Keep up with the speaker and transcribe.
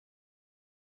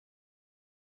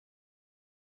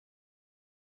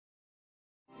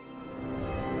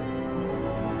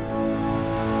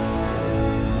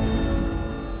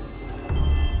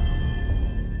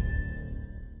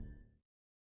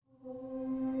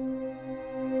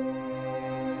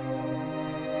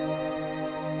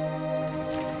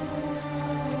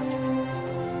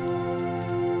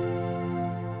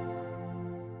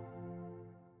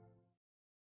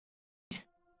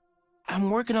I'm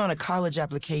working on a college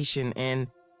application, and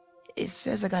it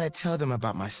says I gotta tell them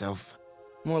about myself.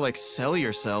 More like sell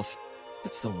yourself.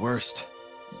 It's the worst.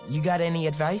 You got any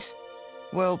advice?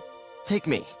 Well, take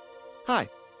me. Hi,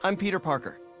 I'm Peter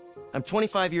Parker. I'm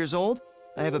 25 years old,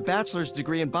 I have a bachelor's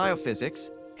degree in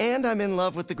biophysics, and I'm in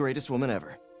love with the greatest woman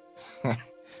ever.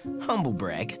 Humble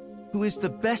brag. Who is the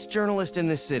best journalist in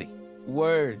this city.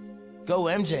 Word. Go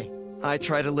MJ. I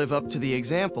try to live up to the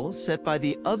example set by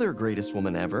the other greatest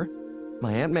woman ever,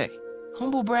 my Aunt May.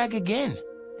 Humble brag again.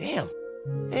 Damn.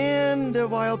 And a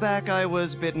while back, I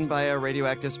was bitten by a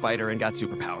radioactive spider and got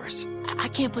superpowers. I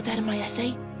can't put that in my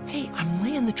essay. Hey, I'm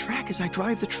laying the track as I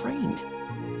drive the train.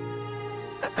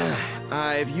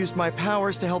 I've used my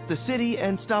powers to help the city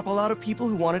and stop a lot of people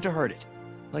who wanted to hurt it.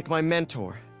 Like my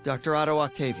mentor, Dr. Otto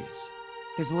Octavius.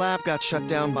 His lab got shut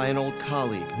down by an old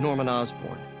colleague, Norman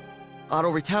Osborn.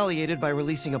 Otto retaliated by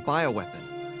releasing a bioweapon.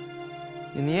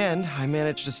 In the end, I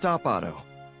managed to stop Otto,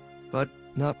 but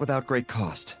not without great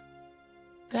cost.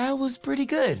 That was pretty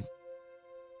good.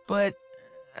 But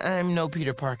I'm no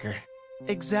Peter Parker.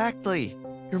 Exactly.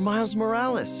 You're Miles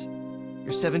Morales.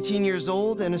 You're 17 years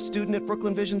old and a student at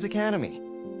Brooklyn Vision's Academy.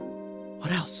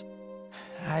 What else?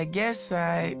 I guess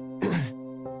I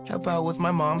help out with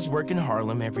my mom's work in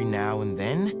Harlem every now and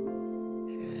then.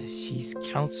 She's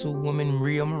Councilwoman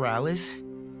Rio Morales.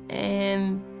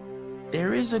 And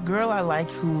there is a girl I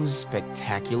like who's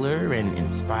spectacular and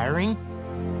inspiring,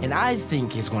 and I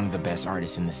think is one of the best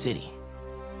artists in the city.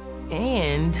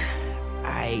 And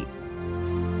I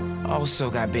also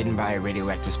got bitten by a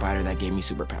radioactive spider that gave me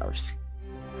superpowers.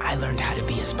 I learned how to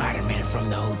be a Spider-Man from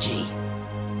the OG.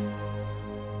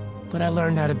 But I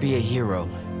learned how to be a hero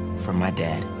from my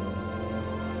dad.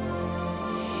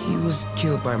 He was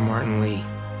killed by Martin Lee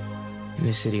in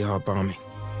the City Hall bombing.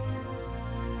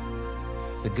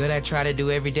 The good I try to do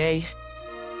every day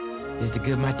is the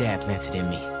good my dad planted in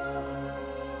me.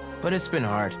 But it's been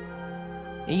hard.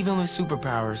 Even with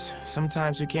superpowers,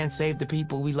 sometimes we can't save the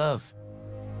people we love,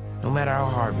 no matter how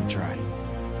hard we try.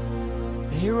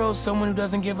 A hero is someone who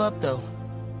doesn't give up, though.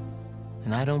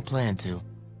 And I don't plan to.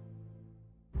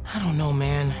 I don't know,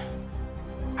 man.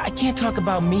 I can't talk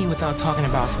about me without talking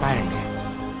about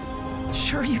Spider-Man.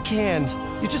 Sure you can.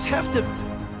 You just have to...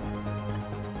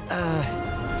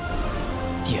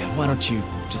 Yeah, why don't you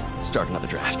just start another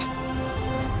draft?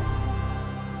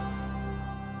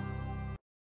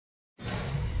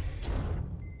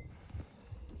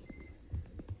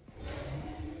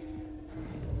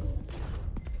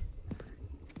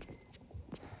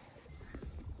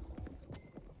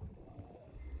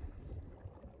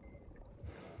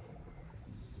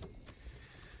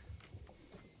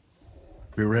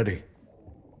 We're ready.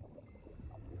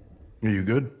 Are you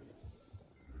good?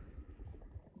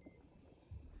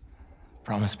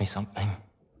 Promise me something.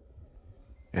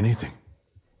 Anything.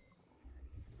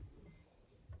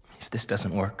 If this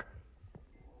doesn't work,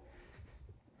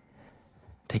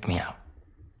 take me out.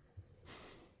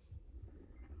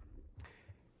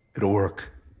 It'll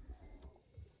work.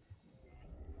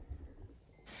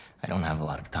 I don't have a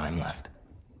lot of time left.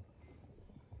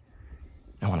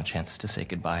 I want a chance to say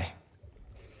goodbye.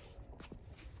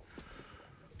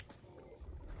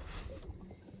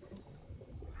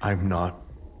 I'm not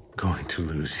going to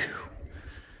lose you.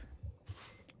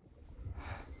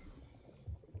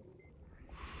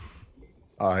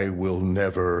 I will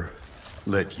never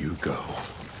let you go.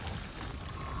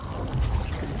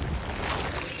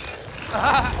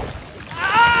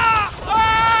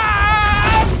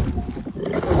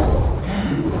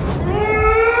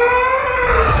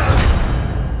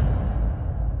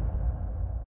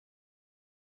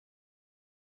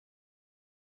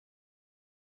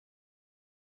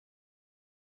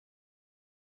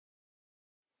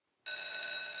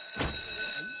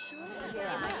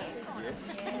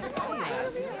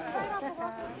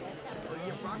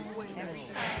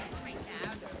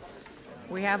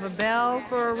 We have a bell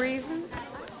for a reason.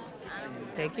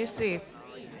 Take your seats.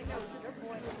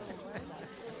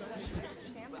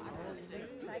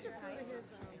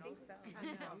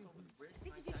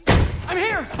 I'm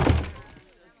here!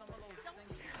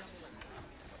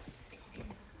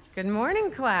 Good morning,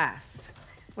 class.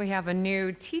 We have a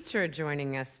new teacher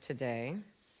joining us today.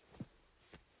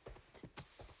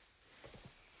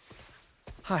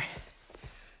 Hi.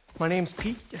 My name's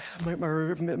Pete,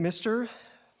 Mr.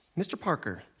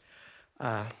 Parker.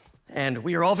 And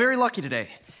we are all very lucky today,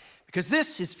 because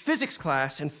this is physics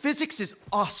class, and physics is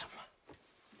awesome.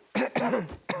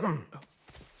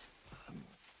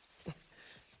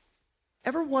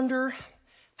 Ever wonder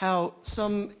how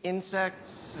some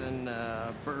insects and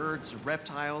birds,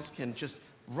 reptiles can just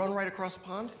run right across a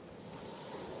pond?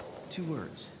 2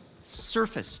 words,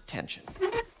 surface tension.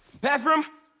 Bathroom?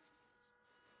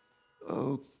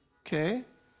 Okay.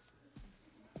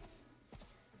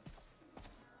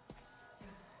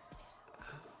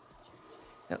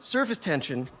 Now, surface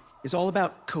tension is all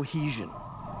about cohesion.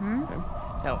 Okay?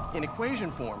 Now, in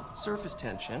equation form, surface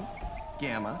tension,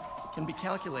 gamma, can be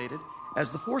calculated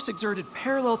as the force exerted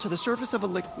parallel to the surface of a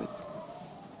liquid,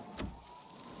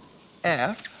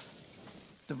 F,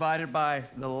 divided by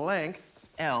the length,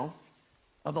 L,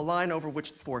 of the line over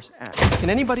which the force acts. Can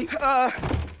anybody...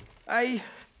 I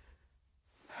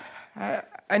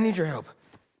need your help.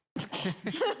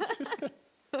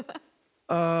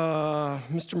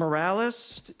 Mr.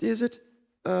 Morales, is it?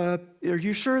 Are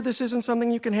you sure this isn't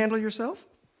something you can handle yourself?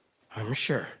 I'm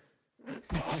sure.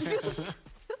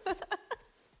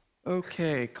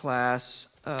 Okay, class.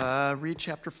 Read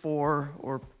chapter 4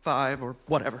 or 5 or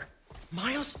whatever.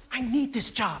 Miles, I need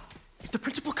this job. If the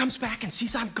principal comes back and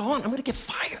sees I'm gone, I'm gonna get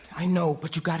fired. I know,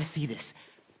 but you gotta see this.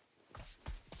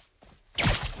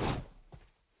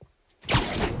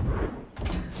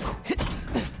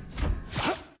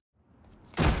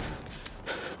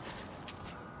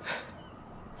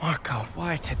 Marco,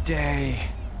 why today?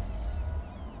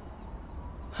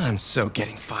 I'm so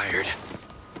getting fired.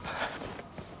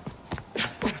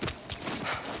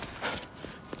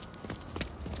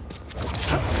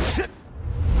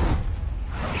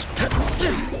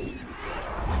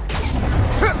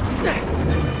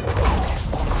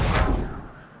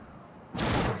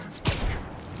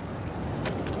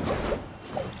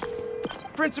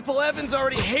 Principal Evans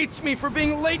already hates me for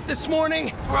being late this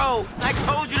morning. Bro, I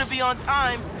told you to be on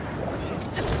time.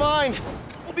 It's fine.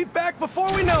 We'll be back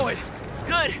before we know it.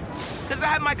 Good, because I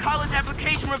had my college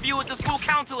application review with the school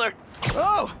counselor.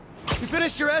 Oh, you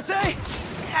finished your essay?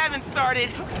 Haven't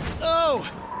started. Oh,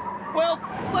 well,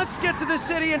 let's get to the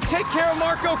city and take care of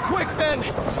Marco quick then.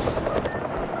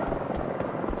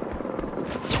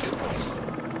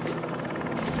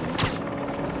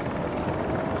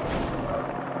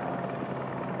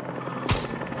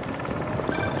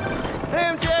 Hey,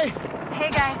 MJ. Hey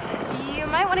guys, you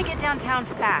might want to get downtown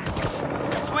fast.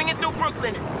 Swing it through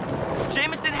Brooklyn.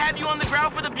 Jameson have you on the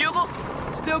ground for the bugle?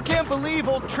 Still can't believe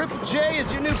old Triple J is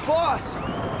your new boss.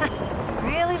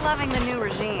 Really loving the new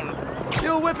regime.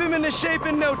 You'll whip him into shape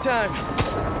in no time.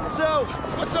 So,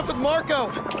 what's up with Marco?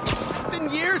 It's been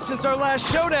years since our last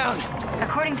showdown.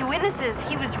 According to witnesses,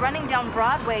 he was running down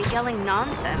Broadway yelling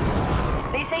nonsense.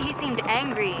 They say he seemed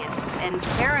angry and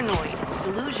paranoid,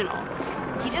 delusional.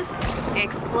 He just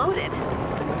exploded.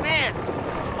 Man,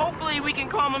 hopefully we can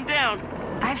calm him down.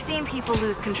 I've seen people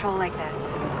lose control like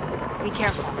this. Be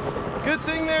careful. Good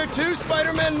thing there are 2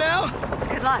 Spider-Men now.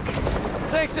 Good luck.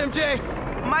 Thanks, MJ.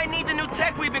 Might need the new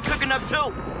tech we've been cooking up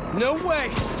too. No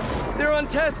way. They're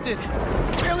untested.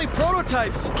 Barely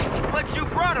prototypes. But you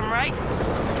brought them, right?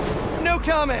 No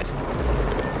comment.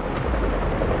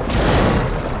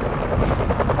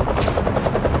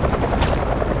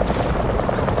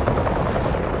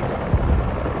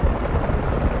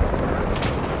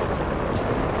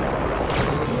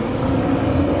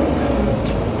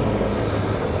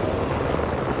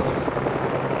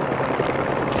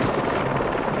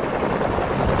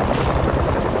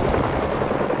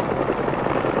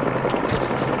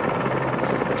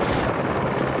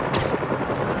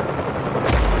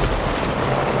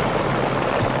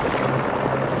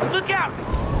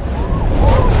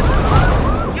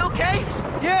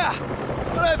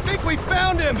 We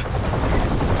found him!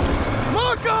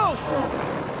 Marco!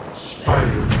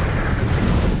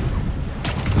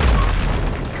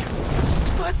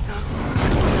 What the?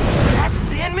 That's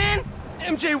Sandman?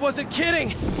 MJ wasn't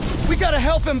kidding! We gotta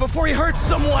help him before he hurts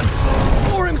someone!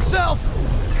 Or himself!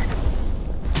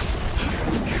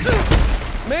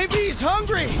 Maybe he's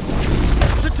hungry!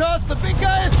 Should toss the big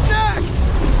guy a snack!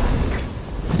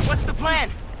 What's the plan?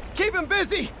 Keep him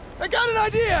busy! I got an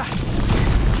idea!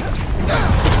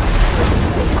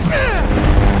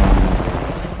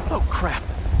 Oh, crap.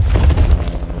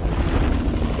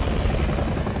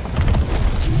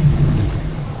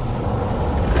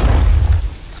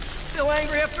 Still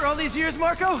angry after all these years,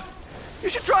 Marco? You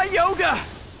should try yoga!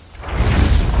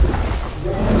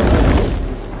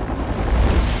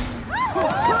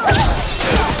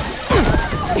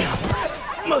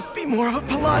 Must be more of a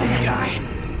Pilates guy.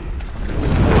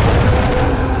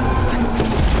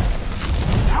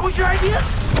 That was your idea?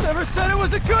 Never said it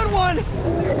was a good one! It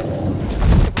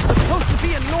was supposed to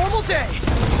be a normal day.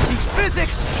 Teach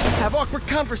physics, have awkward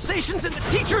conversations in the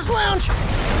teacher's lounge.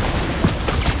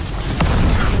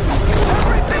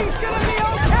 Everything's gonna be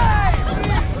okay!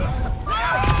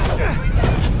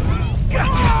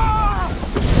 Gotcha!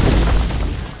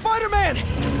 Spider-Man!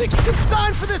 Think you can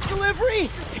sign for this delivery?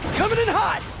 It's coming in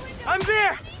hot! I'm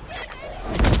there!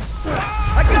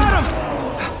 I got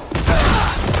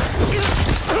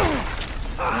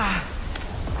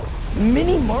him!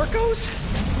 Mini Marcos?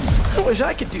 I wish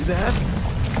I could do that.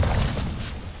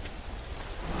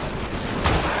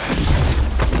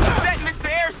 Set Mr.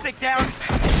 Airstick down,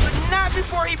 but not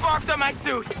before he barked on my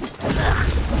suit.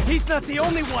 He's not the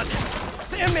only one.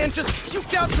 Sandman just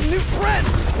puked out some new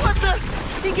friends. What the?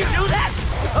 He can do that?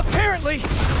 Apparently.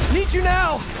 Need you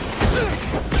now.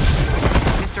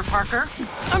 Mr. Parker?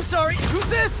 I'm sorry, who's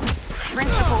this?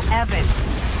 Principal Evans.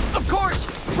 Of course,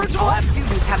 Principal All Evans.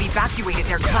 students have evacuated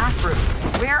their classroom.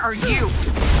 Where are you?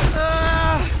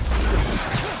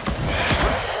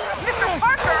 Mr.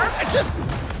 Parker! I just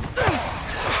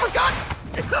forgot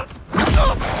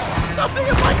something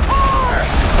in my car.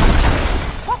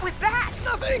 What was that?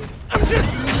 Nothing. I'm just.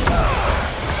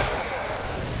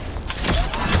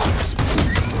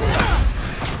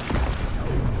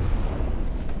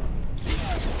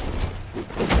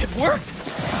 It worked.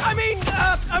 I mean,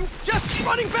 I'm just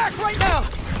running back right now.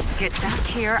 Get back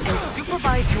here and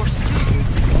supervise your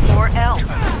students, or else.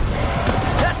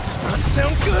 That does not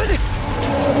sound good.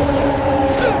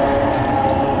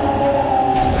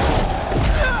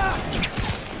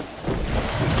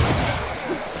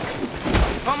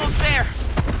 Almost there.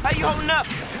 How you holding up?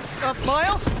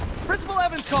 Miles? Principal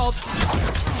Evans called.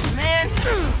 Man,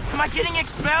 am I getting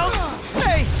expelled?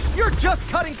 Hey, you're just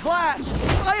cutting class.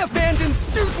 I abandoned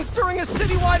students during a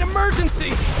citywide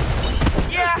emergency.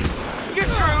 Yeah, you're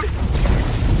screwed.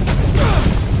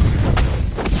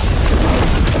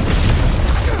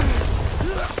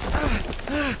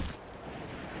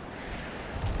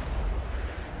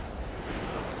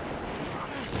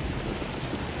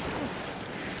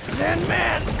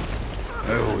 Sandman!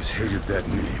 I always hated that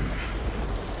name.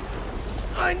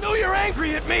 I know you're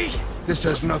angry at me. This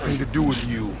has nothing to do with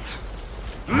you.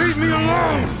 Leave me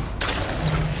alone!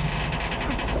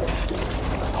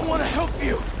 I want to help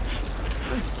you.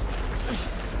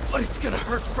 But it's gonna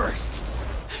hurt first.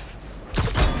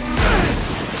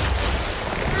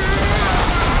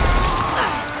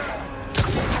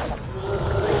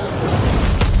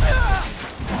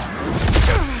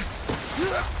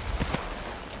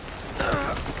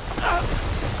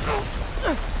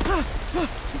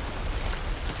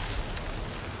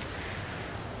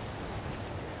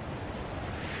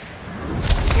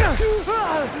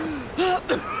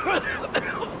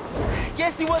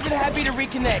 Guess he wasn't happy to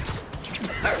reconnect.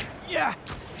 Yeah,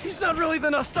 he's not really the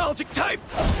nostalgic type.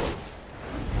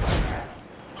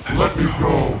 Let me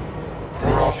go,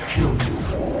 or I'll kill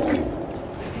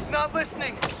you. He's not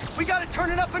listening. We gotta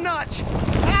turn it up a notch.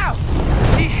 How?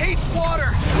 He hates water.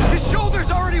 His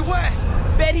shoulder's already wet.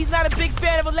 Bet he's not a big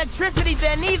fan of electricity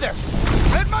then either.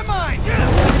 Read my mind.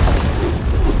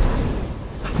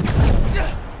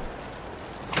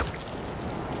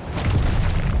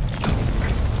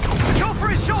 Go for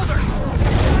his shoulder.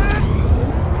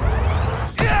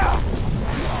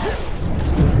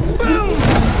 Boom!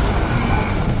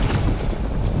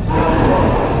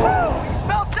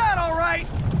 Felt that all right.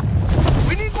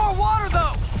 We need more water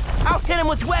though. I'll hit him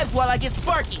with webs while I get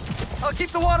Sparky. I'll keep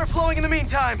the water flowing in the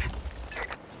meantime.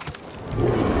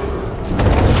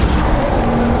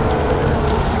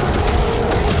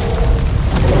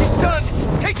 He's done.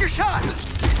 Take your shot.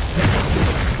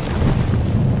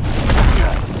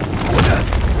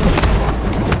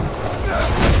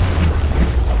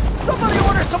 Somebody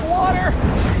order some water.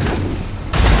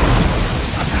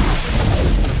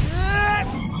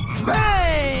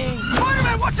 Bang!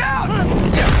 Fireman, watch out!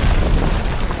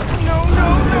 No, no,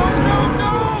 no, no,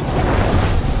 no!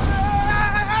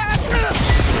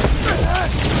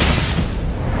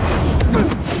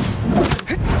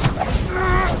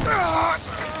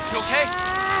 You okay?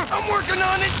 I'm working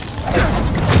on it!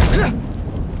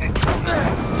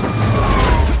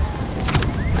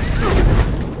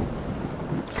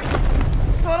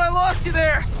 Thought I lost you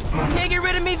there. Can't get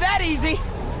rid of me that easy.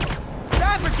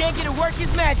 Time for Genki to work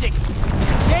his magic.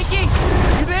 Genki,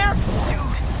 you there?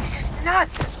 Dude, this is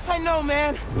nuts. I know,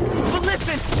 man. But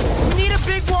listen, we need a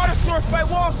big water source by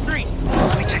Wall Street.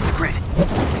 Let me check the grid.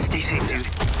 Stay safe, dude.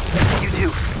 You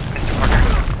too, Mr. Parker.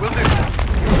 Will do.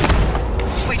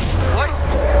 Wait, what?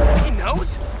 He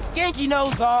knows? Genki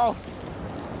knows all.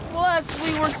 Plus,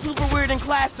 we were super weird in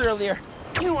class earlier.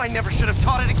 You know I never should have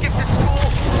taught at a gifted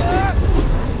school.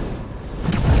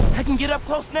 I can get up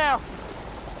close now.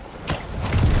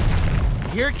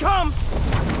 Here it comes.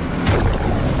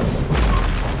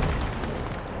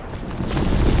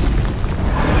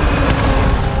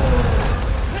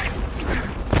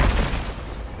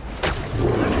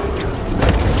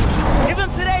 Give him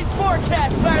today's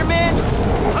forecast,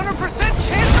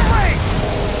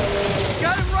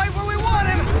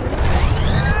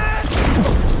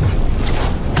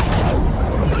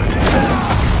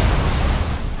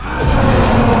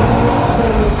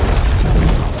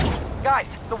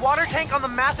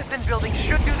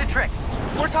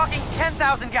 talking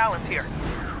 10,000 gallons here.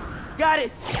 Got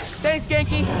it. Thanks,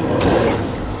 Genki.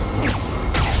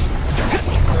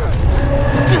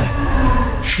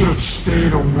 Should have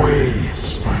stayed away,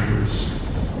 spiders.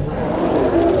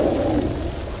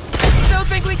 Still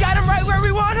think we got him right where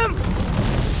we want him?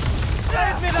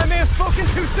 I admit I may have spoken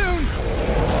too soon.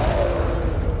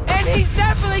 And he's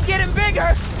definitely getting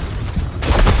bigger.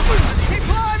 Keep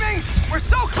climbing! We're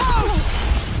so close!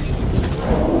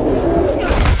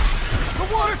 The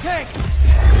water tank!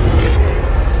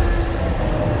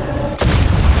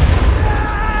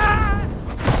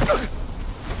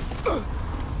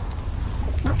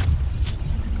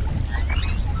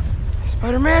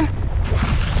 Spider-Man?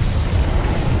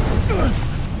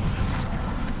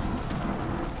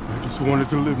 I just wanted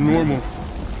to live normal,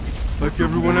 like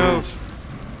everyone else.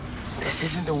 This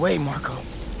isn't the way, Marco.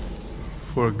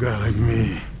 For a guy like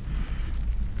me,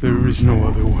 there is no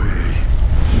other way.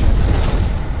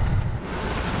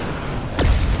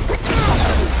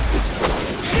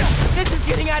 This is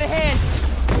getting out of hand.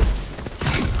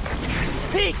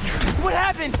 Pete, what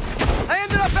happened? I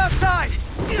ended up outside.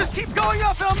 Just keep going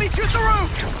up and I'll meet you at the roof.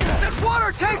 That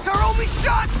water tank's our only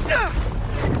shot.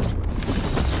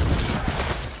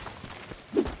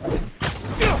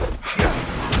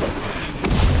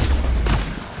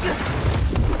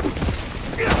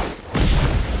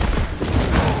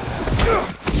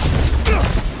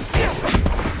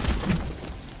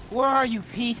 Where are you,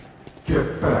 Pete?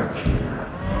 Get back here.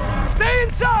 Stay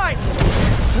inside!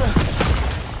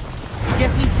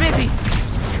 Guess he's busy.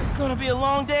 Gonna be a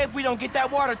long day if we don't get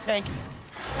that water tank.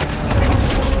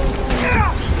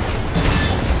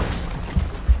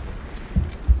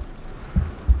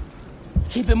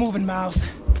 Keep it moving, Miles.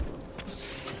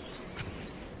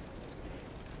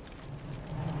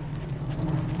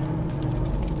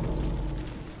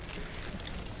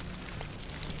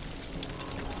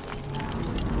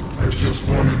 I just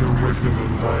wanted a regular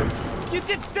life. You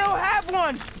can still have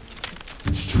one!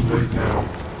 It's too late now.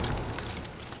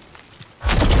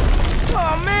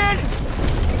 Oh, man!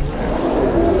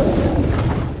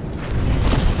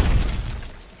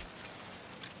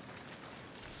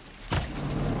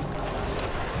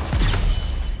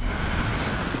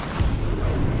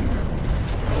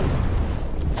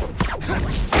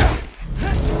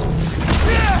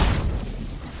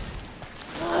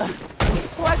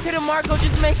 Why couldn't Marco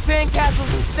just make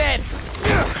sandcastles instead?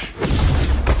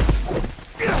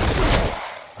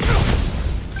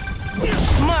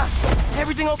 Ma,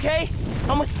 everything okay?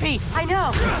 I'm with Pete. I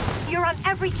know. You're on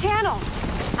every channel.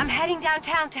 I'm heading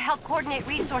downtown to help coordinate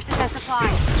resources and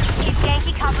supplies. Is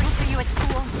Genki covering for you at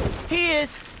school? He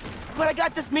is. But I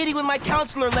got this meeting with my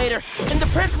counselor later, and the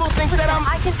principal thinks that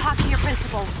I can talk to your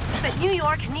principal, but New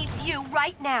York needs you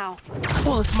right now.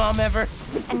 Coolest mom ever.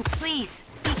 And please,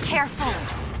 be careful.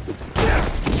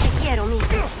 Te quiero, mi.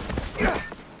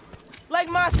 Like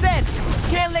Ma said,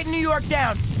 can't let New York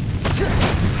down.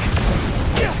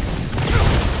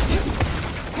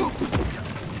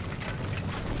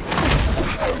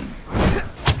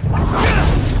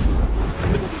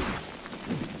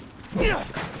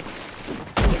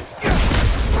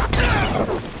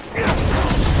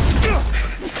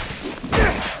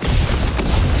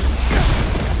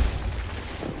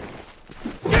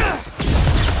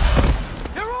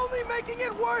 You're only making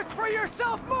it worse for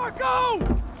yourself, Marco!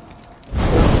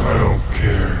 I don't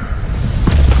care.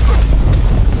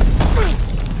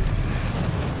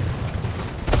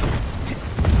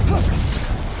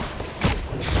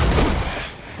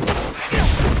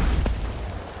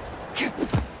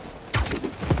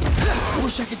 I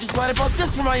wish I could just write about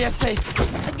this for my essay.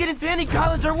 I'd get into any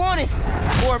college I wanted.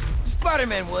 Or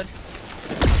Spider-Man would.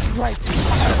 Right.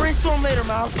 Brainstorm later,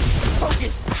 Miles.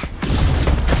 Focus.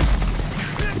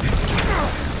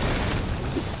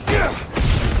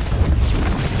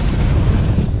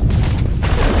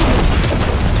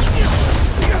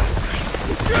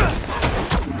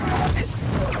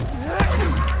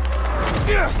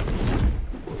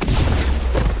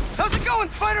 How's it going,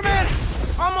 Spider-Man?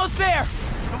 Almost there.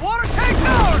 The water tank's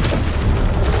ours!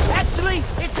 Actually,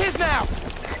 it's his now.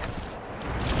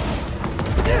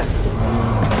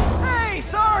 Hey,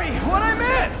 sorry, what'd I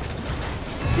miss?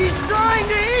 He's trying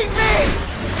to eat me!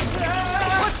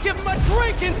 Let's give him a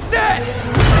drink instead!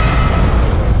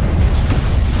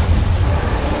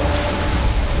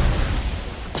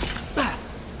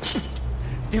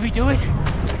 Did we do it?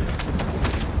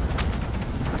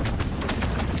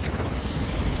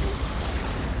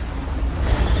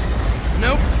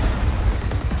 Nope.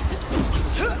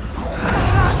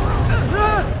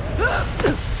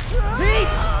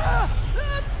 Pete!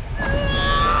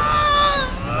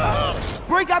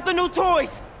 Break out the new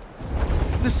toys!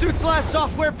 The suit's last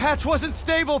software patch wasn't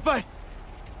stable, but...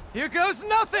 here goes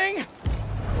nothing!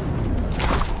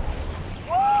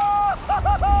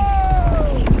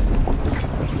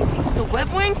 The web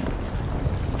wings?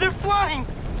 They're flying!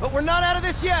 But we're not out of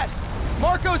this yet!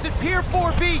 Marco's at Pier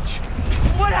 4 Beach!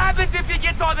 What happens if he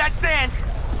gets all that sand?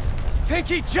 Think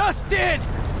he just did!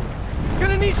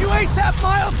 Gonna need you ASAP,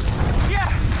 Miles! Yeah,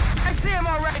 I see him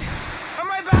all right. I'm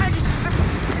right behind you.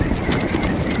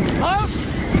 Miles?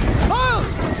 Miles!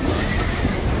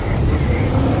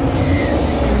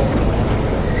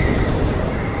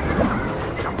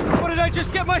 What did I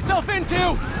just get myself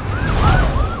into?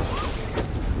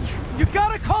 You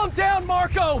gotta calm down,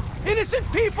 Marco! Innocent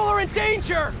people are in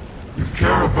danger! You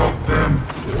care about them,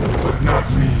 but not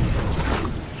me.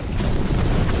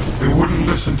 They wouldn't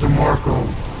listen to Marco,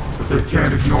 but they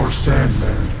can't ignore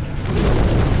Sandman.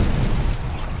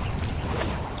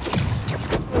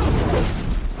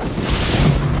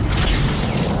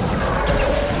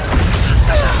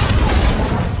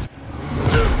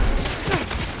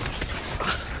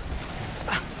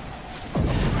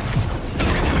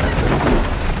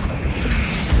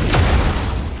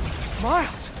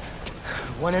 Miles!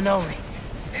 One and only.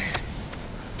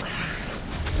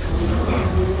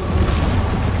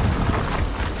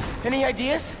 Any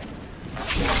ideas?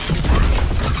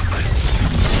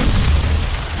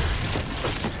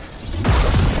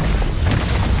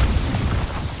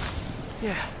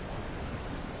 Yeah.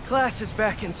 Class is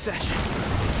back in session.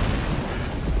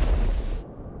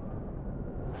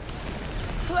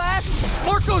 Class?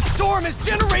 Marco's storm is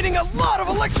generating a lot of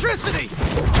electricity!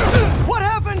 What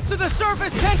happens to the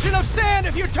surface tension of sand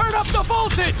if you turn up the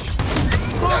voltage?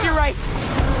 Oh, you're right.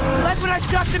 Like when I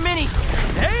shot the mini.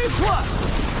 A+.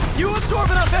 You absorb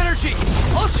enough energy.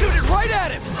 I'll shoot it right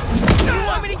at him. You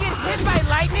want me to get hit by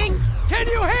lightning? Can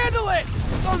you handle it?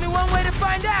 Only one way to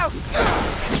find out.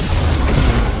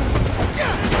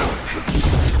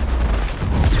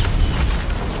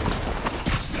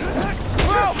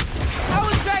 Whoa! How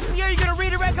exactly are you gonna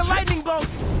redirect a lightning bolt?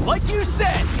 Like you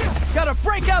said, gotta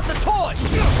break out the toy.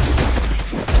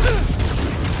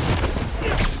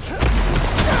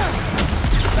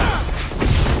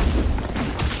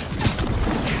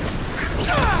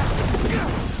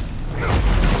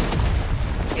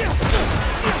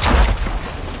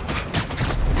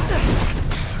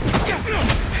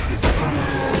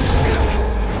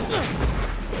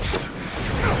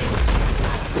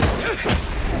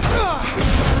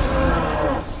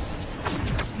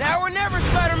 Now or never,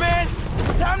 Spider-Man!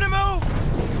 Time to move!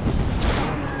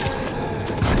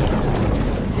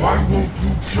 Why won't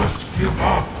you just give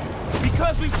up?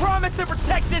 Because we promised to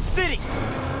protect this city!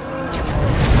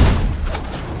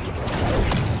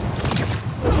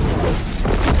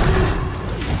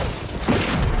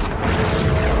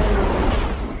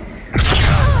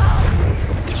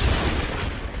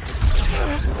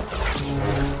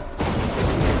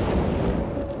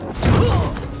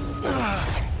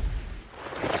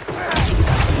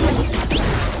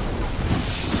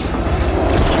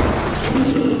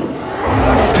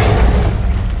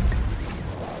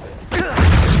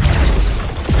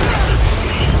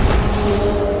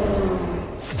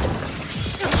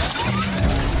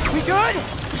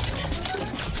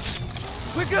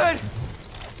 Good!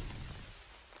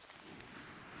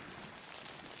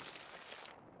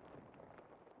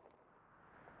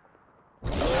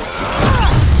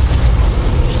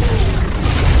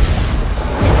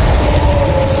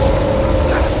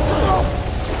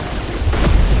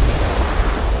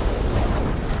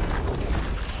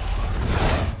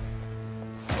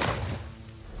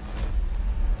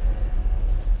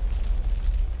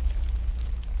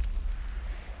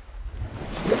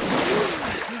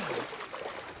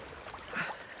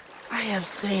 I have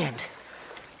sand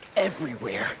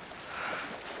everywhere.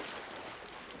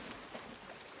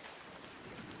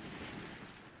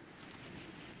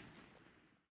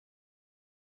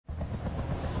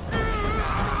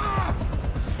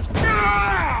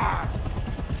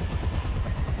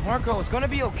 Marco, it's gonna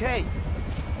be okay.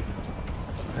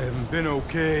 I haven't been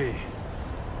okay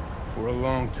for a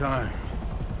long time.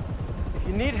 If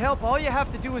you need help, all you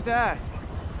have to do is ask.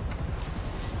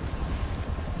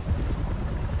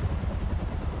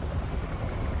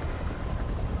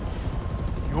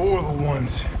 You're the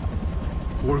ones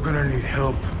who are gonna need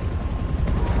help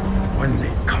when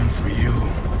they come for you.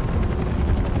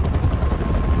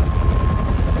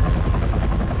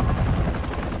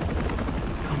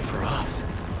 Come for us.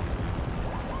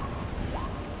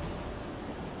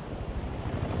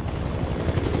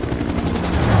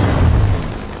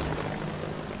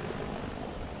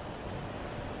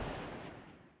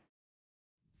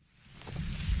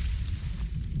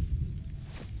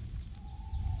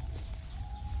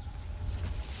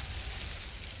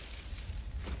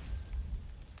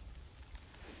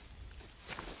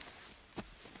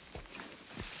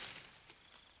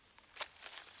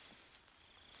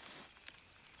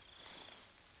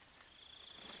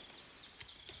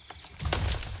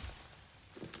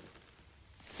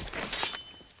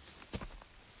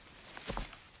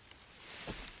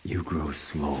 You grow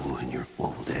slow in your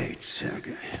old age,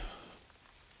 Sergei.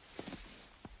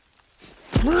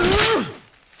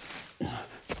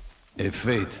 A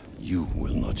fate you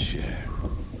will not share.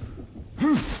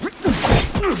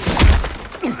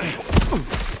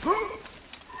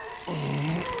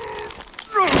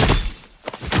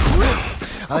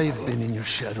 I've been in your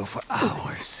shadow for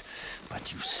hours,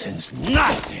 but you sense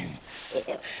nothing.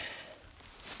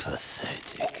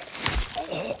 Pathetic.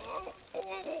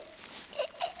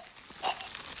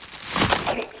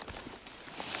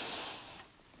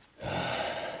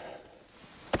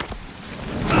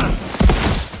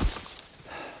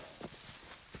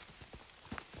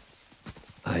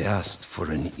 I asked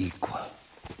for an equal.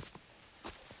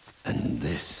 And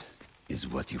this is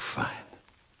what you find.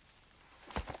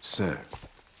 Sir,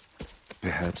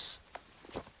 perhaps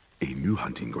a new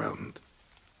hunting ground.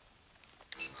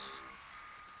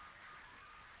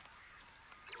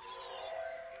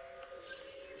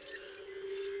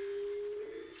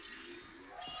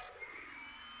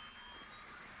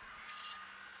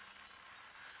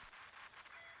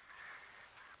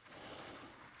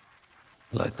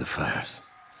 Light the fires.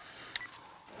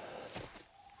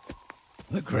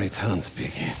 The great hunt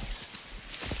begins.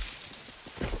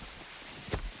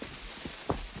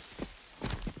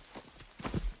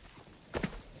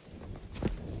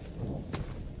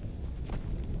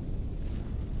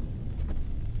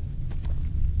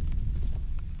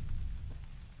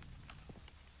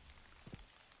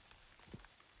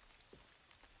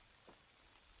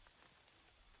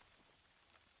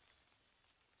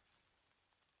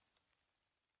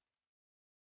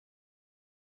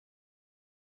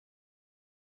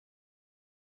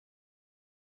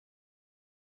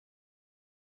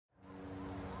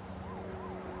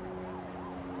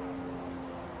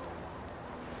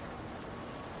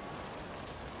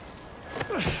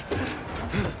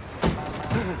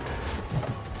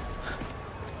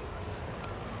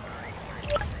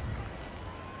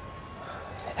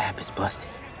 The app is busted.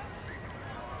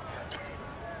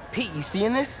 Pete, you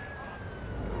seeing this?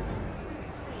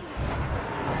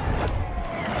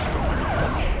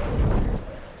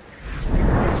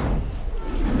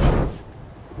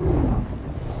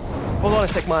 Hold on a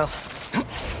sec, Miles.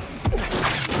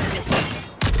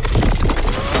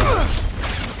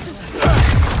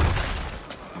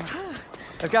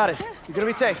 I got it. You're gonna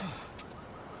be safe.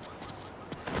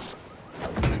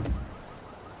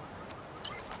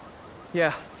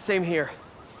 Yeah, same here.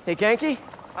 Hey, Genki?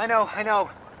 I know.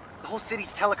 The whole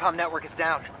city's telecom network is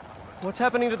down. What's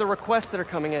happening to the requests that are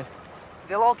coming in?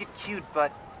 They'll all get queued,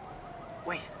 but...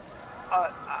 Wait.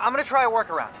 I'm gonna try a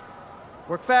workaround.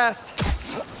 Work fast.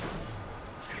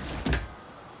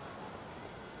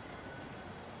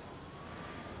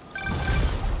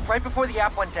 Right before the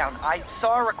app went down, I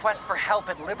saw a request for help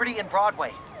at Liberty and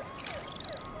Broadway.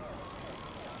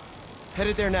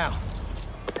 Headed there now.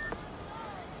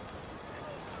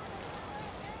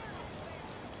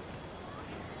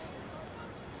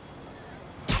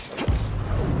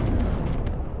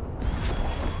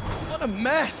 What a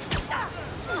mess!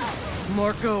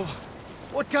 Marco,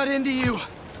 what got into you?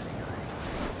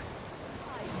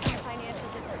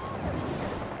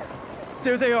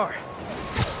 There they are.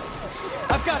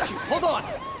 I've got you. Hold on.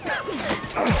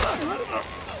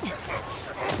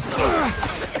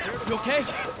 You okay?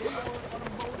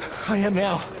 I am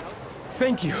now.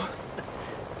 Thank you.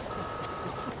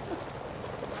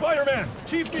 Spider-Man!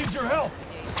 Chief needs your help!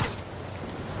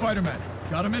 Spider-Man,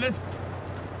 got a minute?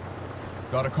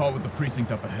 Got a call with the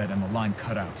precinct up ahead and the line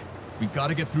cut out. We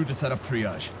gotta get through to set up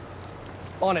triage.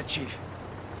 On it, Chief.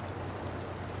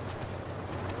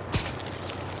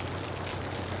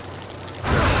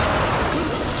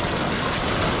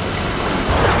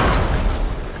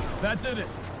 That did it.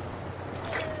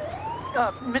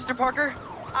 Mr. Parker,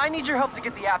 I need your help to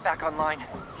get the app back online.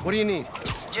 What do you need?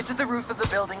 Get to the roof of the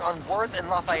building on Worth and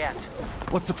Lafayette.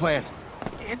 What's the plan?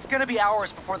 It's gonna be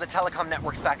hours before the telecom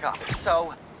network's back up,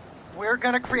 so we're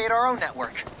gonna create our own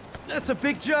network. That's a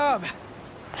big job.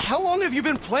 How long have you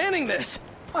been planning this?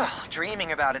 Well,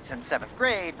 dreaming about it since 7th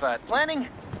grade, but planning?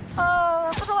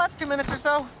 For the last 2 minutes or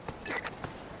so.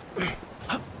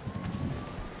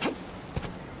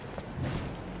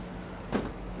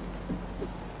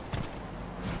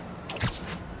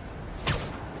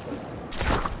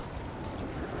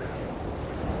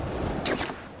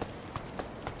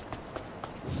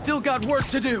 Still got work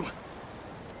to do.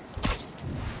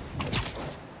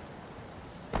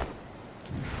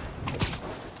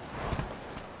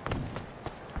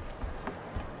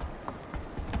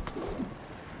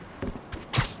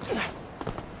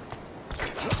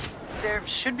 There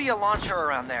should be a launcher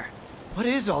around there. What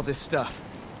is all this stuff?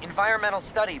 Environmental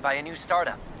study by a new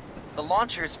startup. The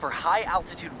launcher's for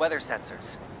high-altitude weather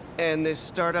sensors. And this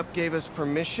startup gave us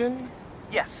permission?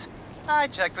 Yes. I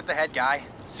checked with the head guy.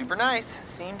 Super nice.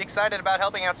 Seemed excited about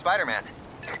helping out Spider-Man.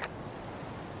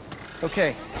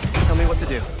 Okay, tell me what to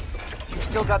do. You've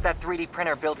still got that 3D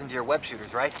printer built into your web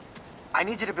shooters, right? I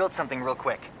need you to build something real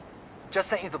quick. Just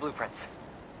sent you the blueprints.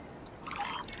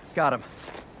 Got him.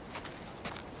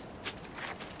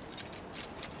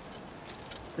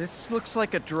 This looks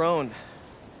like a drone.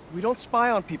 We don't spy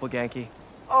on people, Genki.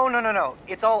 Oh, no.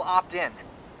 It's all opt-in.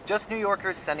 Just New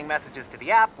Yorkers sending messages to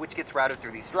the app, which gets routed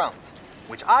through these drones,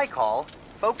 which I call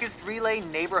Focused Relay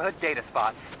Neighborhood Data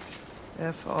Spots.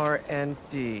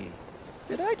 FRND.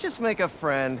 Did I just make a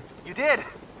friend? You did!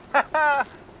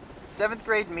 7th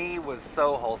grade me was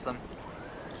so wholesome.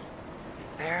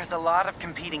 There's a lot of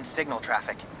competing signal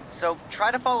traffic, so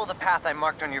try to follow the path I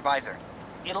marked on your visor.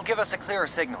 It'll give us a clearer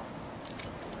signal.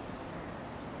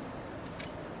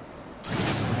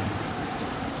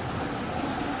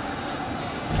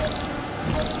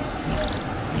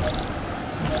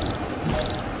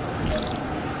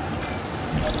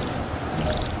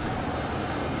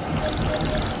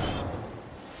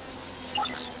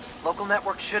 Local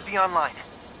network should be online.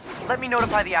 Let me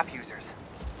notify the app users.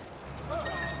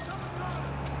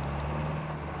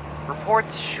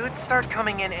 Reports should start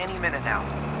coming in any minute now.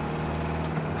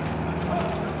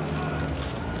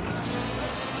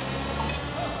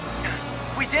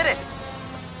 We did it!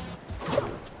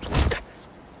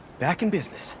 Back in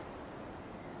business.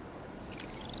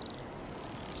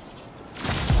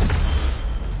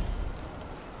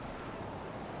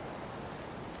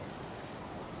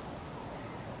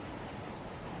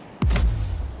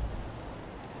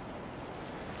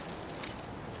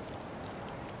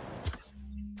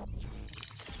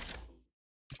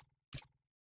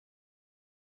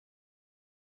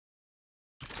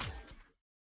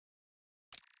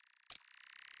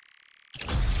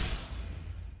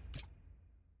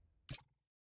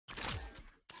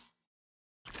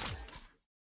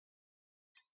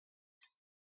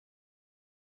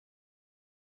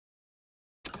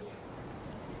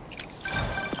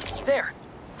 There!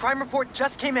 Crime report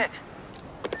just came in.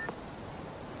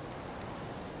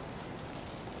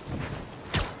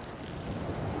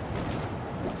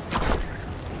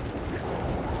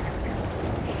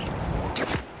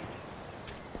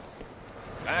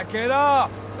 Back it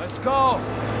up! Let's go!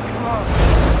 Come on.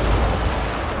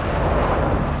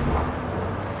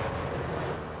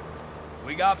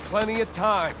 We got plenty of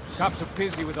time. Cops are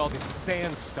busy with all this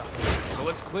sand stuff, so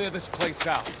let's clear this place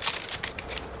out.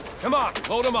 Come on,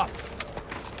 load him up.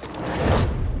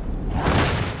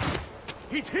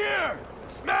 He's here!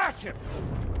 Smash him!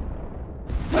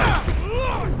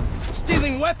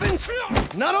 Stealing weapons?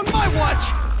 Not on my watch!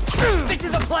 Stick to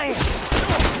the plan!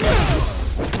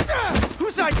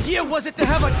 Whose idea was it to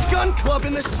have a gun club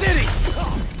in the city?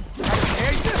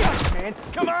 Hey, man,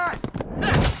 come on!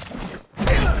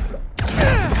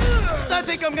 I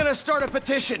think I'm gonna start a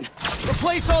petition.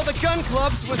 Replace all the gun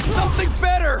clubs with something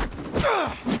better!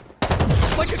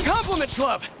 Like a compliment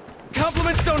club.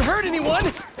 Compliments don't hurt anyone,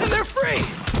 and they're free!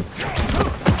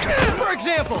 For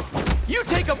example, you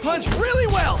take a punch really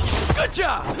well. Good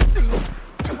job!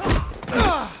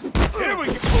 Here we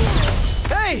go!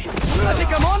 Hey, I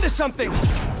think I'm onto something.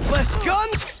 Less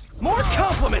guns, more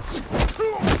compliments.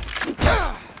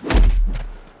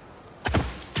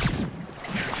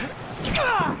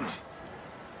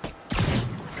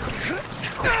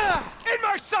 In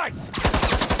my sights!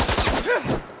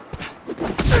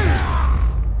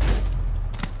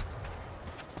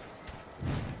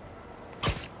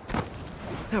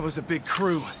 That was a big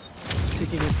crew,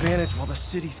 taking advantage while the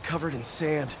city's covered in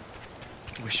sand.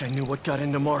 Wish I knew what got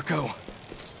into Marco.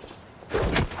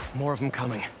 More of them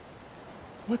coming.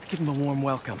 Let's give them a warm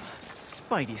welcome,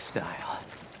 Spidey style.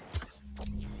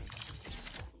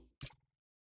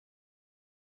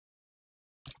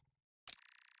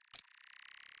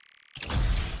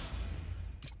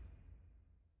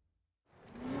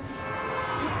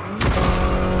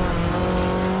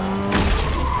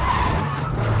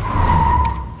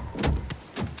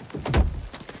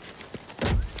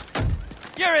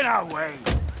 You're in our way!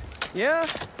 Yeah,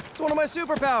 it's one of my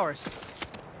superpowers.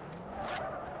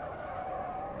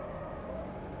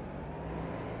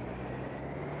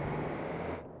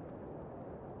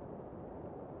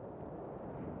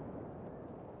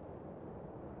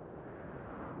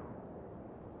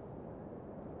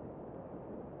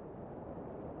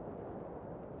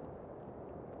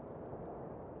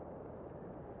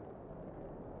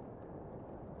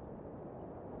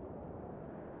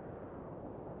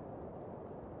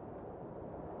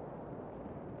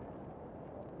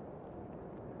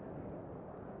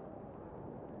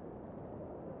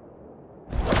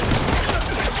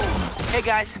 Hey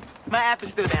guys, my app is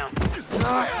still down.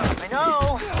 I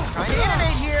know. Trying to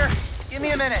innovate here. Give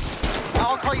me a minute.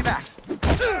 I'll call you back.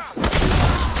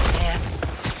 Man,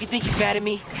 you think he's mad at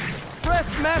me?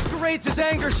 Stress masquerades as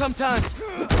anger sometimes.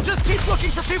 Just keep looking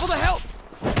for people to help.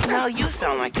 Now you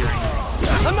sound like you're angry.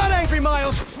 I'm not angry,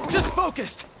 Miles. Just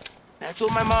focused. That's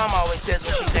what my mom always says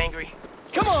when she's angry.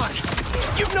 Come on.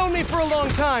 You've known me for a long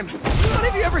time. When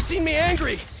have you ever seen me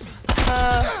angry?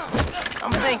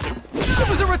 I'm thinking. It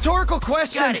was a rhetorical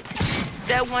question. Got it.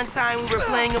 That one time we were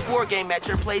playing a board game at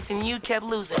your place and you kept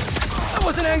losing. I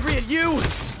wasn't angry at you.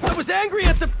 I was angry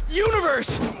at the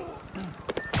universe.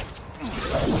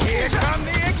 Here come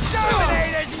the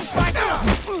exterminators!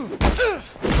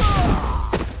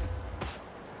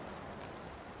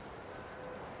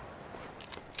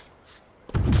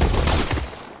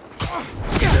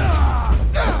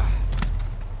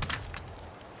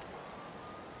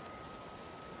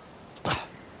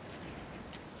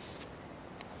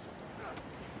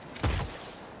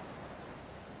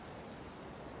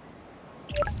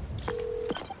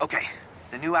 Okay,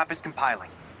 the new app is compiling.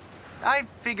 I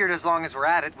figured as long as we're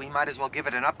at it, we might as well give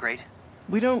it an upgrade.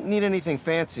 We don't need anything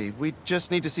fancy. We just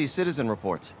need to see citizen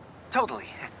reports. Totally.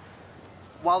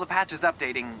 While the patch is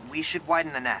updating, we should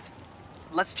widen the net.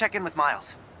 Let's check in with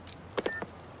Miles.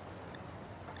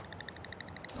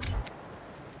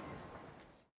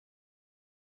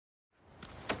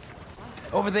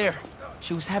 Over there.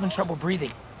 She was having trouble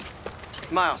breathing.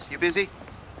 Miles, you busy?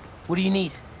 What do you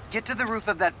need? Get to the roof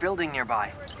of that building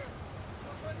nearby.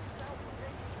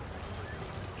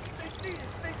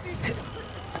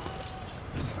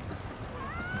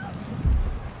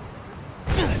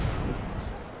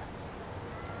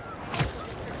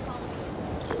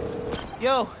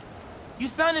 Yo, you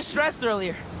sounded stressed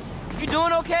earlier. You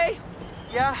doing okay?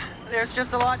 Yeah, there's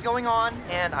just a lot going on,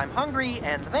 and I'm hungry,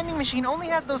 and the vending machine only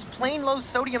has those plain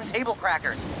low-sodium table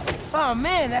crackers. Oh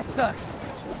man, that sucks.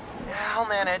 Yeah, I'll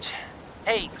manage.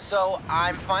 Hey, so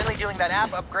I'm finally doing that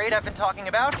app upgrade I've been talking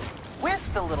about, with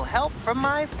a little help from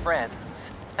my friends.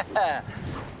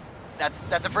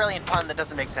 That's a brilliant pun that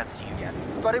doesn't make sense to you yet,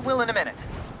 but it will in a minute.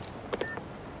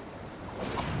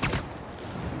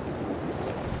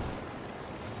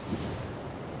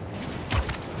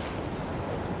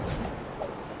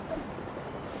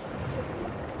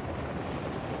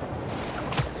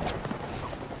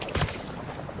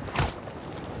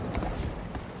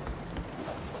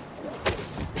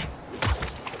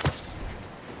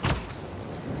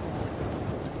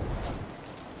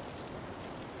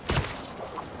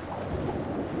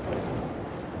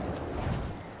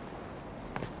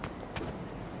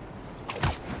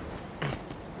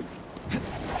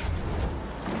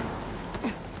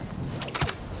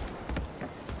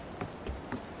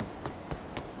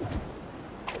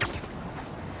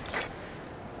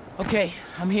 Okay,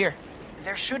 I'm here.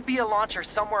 There should be a launcher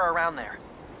somewhere around there.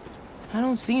 I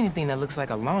don't see anything that looks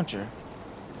like a launcher.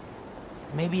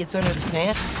 Maybe it's under the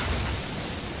sand?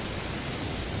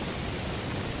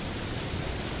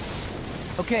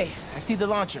 Okay, I see the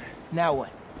launcher. Now what?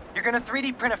 You're gonna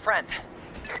 3D print a friend.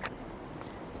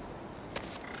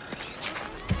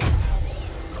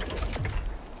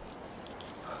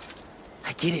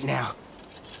 I get it now.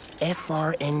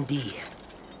 FRND.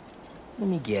 Let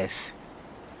me guess.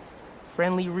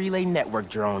 Friendly Relay Network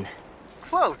drone.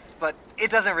 Close, but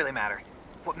it doesn't really matter.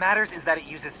 What matters is that it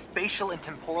uses spatial and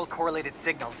temporal correlated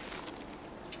signals.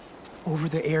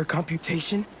 Over-the-air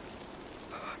computation?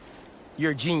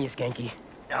 You're a genius, Genki.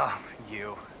 Oh,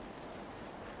 you.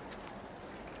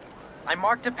 I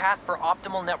marked a path for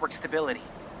optimal network stability.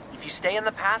 If you stay in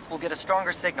the path, we'll get a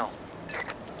stronger signal.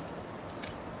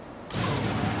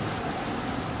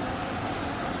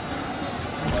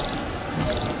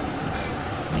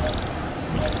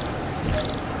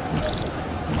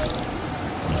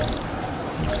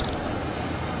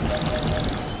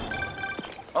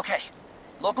 Okay,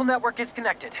 local network is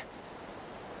connected.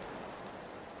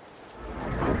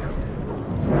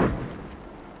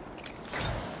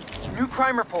 New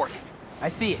crime report. I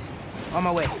see it. On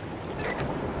my way.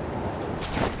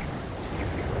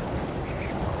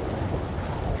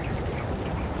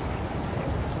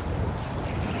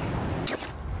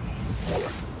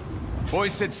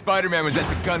 Boys said Spider-Man was at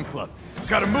the gun club.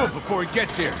 Gotta move before he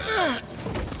gets here.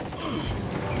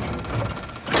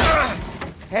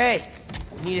 Hey,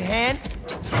 need a hand?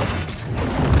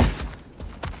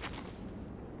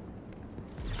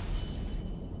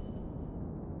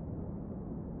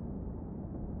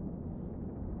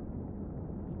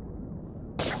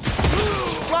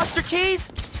 Lost your keys?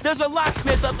 There's a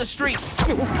locksmith up the street.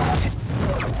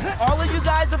 All of you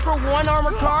guys are for one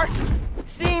armored car?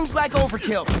 Seems like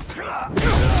overkill.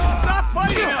 Stop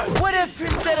fighting us! What if,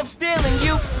 instead of stealing,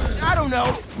 you, I don't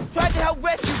know, tried to help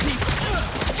rescue people?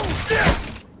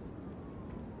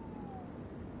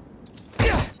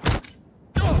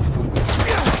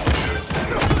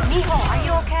 Mijo, are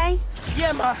you okay?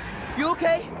 Yeah, Ma. You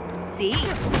okay? See?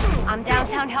 I'm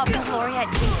downtown helping Gloria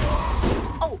at least.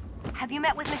 Oh, have you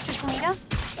met with Mr. Sumida?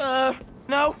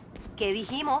 No. ¿Qué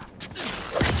dijimos?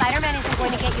 Spider-Man isn't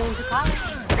going to get you into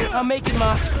college. I'll make it,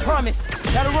 Ma. Promise.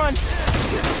 Gotta run.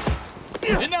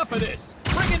 Enough of this!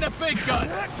 Bring in the big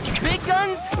guns! Big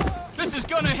guns? This is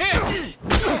gonna hit!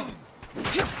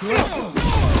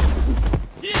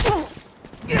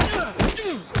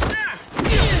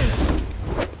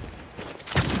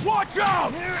 Watch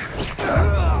out!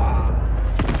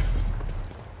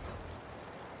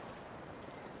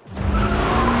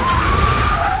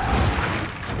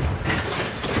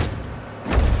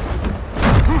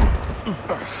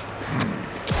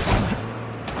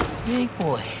 Big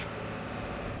boy.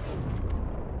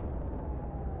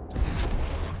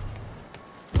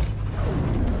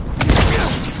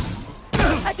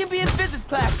 I can be in physics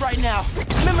class right now,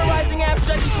 memorizing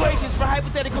abstract equations for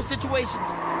hypothetical situations.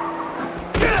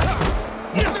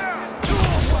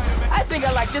 I think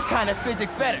I like this kind of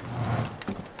physics better.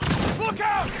 Look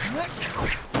out!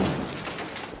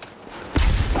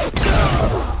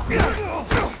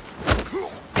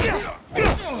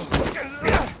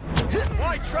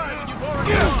 Why try when you've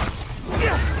already won?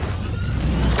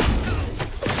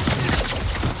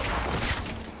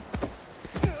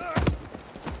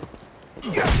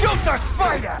 Shoot the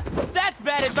spider! That's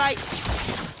bad advice!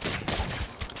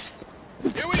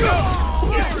 Here we go!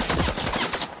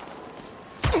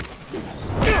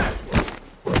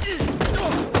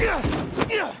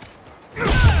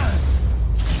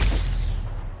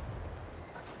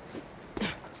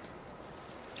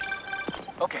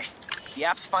 Okay, the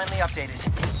app's finally updated.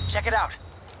 Check it out.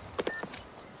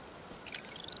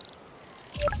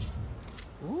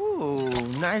 Ooh,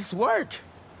 nice work.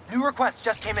 New requests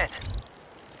just came in.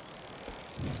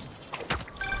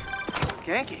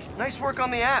 Genki, nice work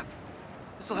on the app.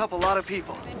 This'll help a lot of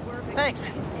people. Thanks.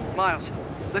 Miles,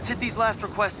 let's hit these last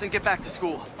requests and get back to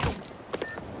school.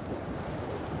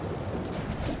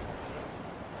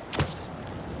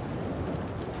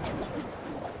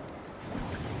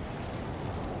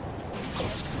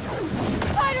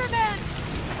 Spider-Man!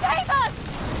 Save us!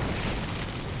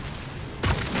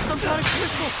 Some kind of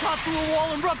crystal shot through a wall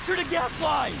and ruptured a gas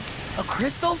line! A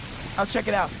crystal? I'll check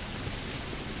it out.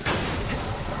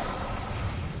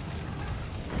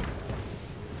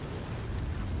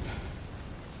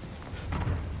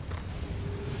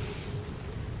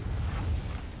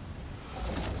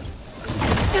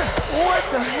 What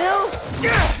the hell?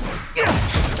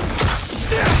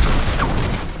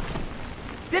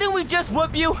 Didn't we just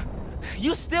whoop you?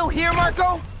 You still here,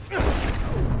 Marco?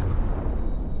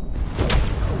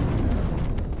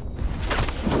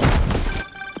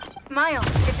 Miles,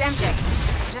 it's MJ.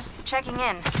 Just checking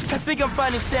in. I think I'm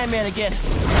finding Sandman again.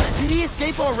 Did he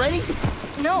escape already?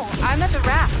 No, I'm at the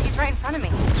raft. He's right in front of me.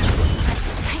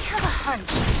 I have a hunch.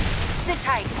 Sit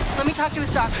tight. Let me talk to his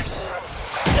doctors.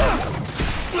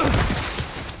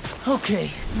 Okay,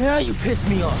 now you piss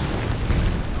me off.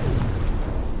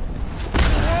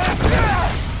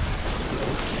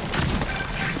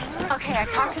 Okay, I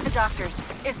talked to the doctors.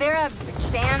 Is there a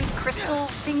sand crystal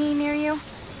thingy near you?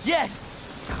 Yes.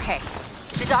 Okay.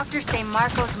 The doctors say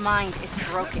Marco's mind is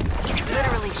broken.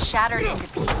 Literally shattered into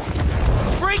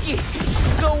pieces. Freaky!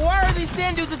 So why are these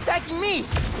sand dudes attacking me?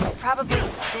 Probably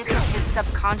bits of his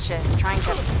subconscious trying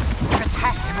to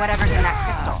protect whatever's in that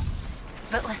crystal.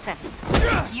 But listen,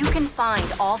 if you can find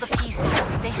all the pieces,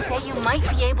 they say you might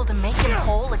be able to make him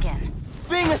whole again.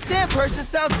 Being a sand person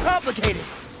sounds complicated.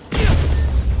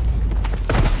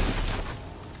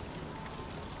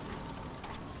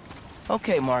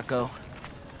 Okay, Marco.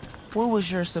 What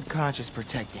was your subconscious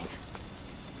protecting?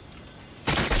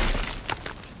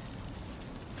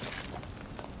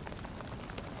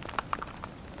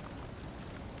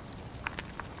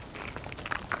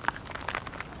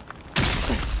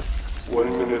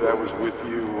 One minute I was with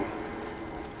you,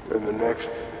 and the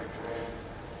next,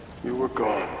 you were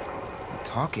gone. A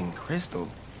talking crystal?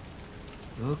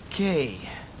 Okay.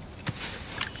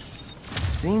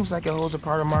 Seems like it holds a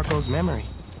part of Marco's memory.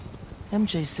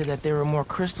 MJ said that there were more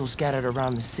crystals scattered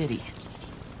around the city.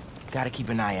 Gotta keep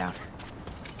an eye out.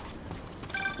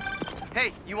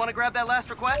 Hey, you want to grab that last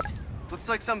request? Looks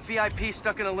like some VIP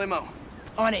stuck in a limo.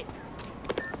 On it.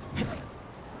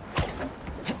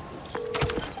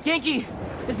 Genki,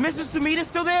 is Mrs. Sumida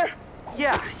still there?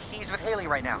 Yeah, he's with Haley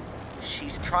right now.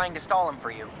 She's trying to stall him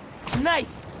for you.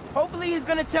 Nice. Hopefully he's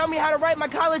gonna tell me how to write my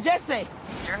college essay.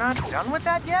 You're not done with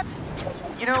that yet?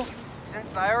 You know,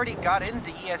 since I already got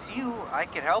into ESU, I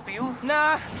could help you.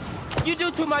 Nah, you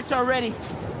do too much already.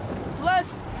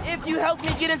 Plus, if you help me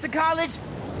get into college,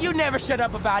 you never shut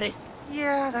up about it.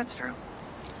 Yeah, that's true.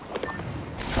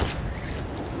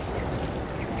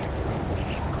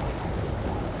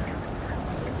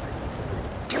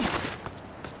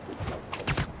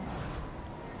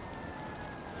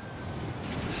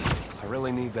 I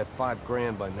really need that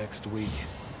 $5 by next week.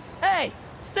 Hey,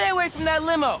 stay away from that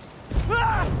limo.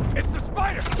 Ah! It's the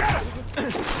spider! Get him!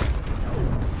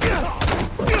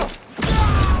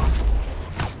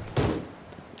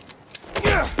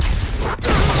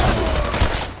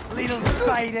 Little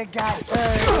spider got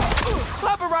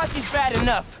Paparazzi's bad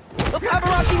enough. But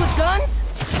paparazzi with guns?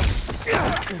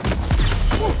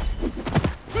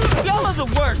 Y'all are the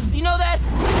worst, you know that?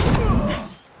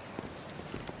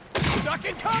 Duck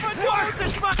and cover!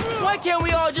 Why can't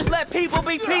we all just let people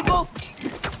be people?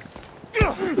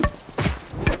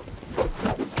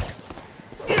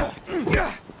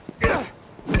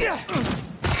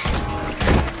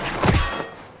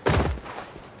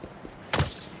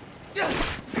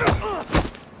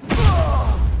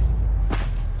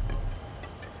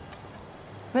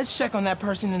 Let's check on that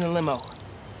person in the limo.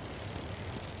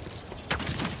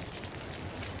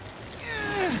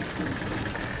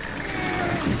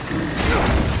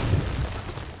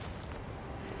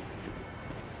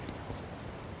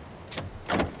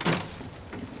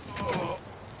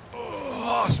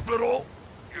 Hospital.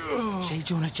 J.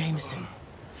 Jonah Jameson.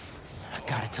 I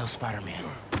gotta tell Spider-Man.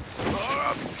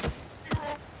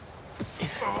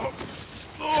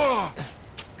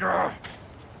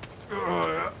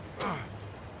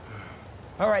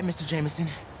 All right, Mr. Jameson.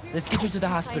 Let's get you to the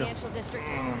hospital.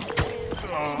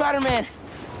 Spider-Man,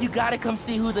 you gotta come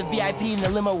see who the VIP in the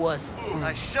limo was.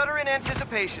 I shudder in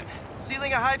anticipation.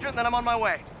 Sealing a hydrant, then I'm on my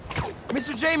way.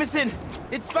 Mr. Jameson,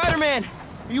 it's Spider-Man.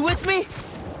 Are you with me?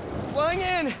 Flying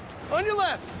in. On your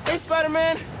left. Hey,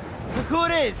 Spider-Man. Look who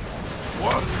it is.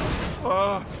 What?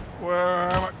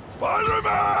 Where am I?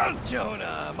 Spider-Man!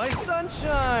 Jonah, my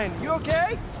sunshine. You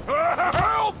okay?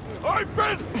 Help! I've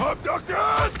been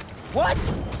abducted! What?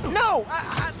 No,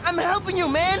 I'm helping you,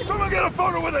 man. Someone get a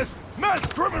photo with this! Mass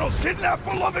criminals kidnap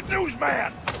beloved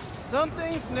newsman! Some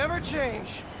things never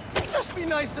change. Just be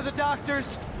nice to the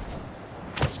doctors.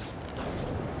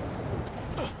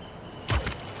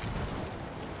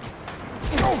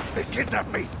 Oh, they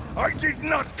kidnapped me! I did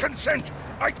not consent!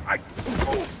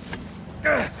 Oh.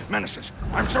 Menaces.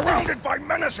 I'm surrounded by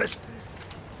menaces!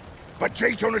 But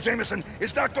J. Jonah Jameson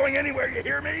is not going anywhere, you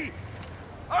hear me?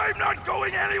 I'm not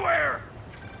going anywhere!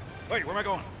 Wait, where am I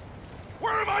going?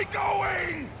 Where am I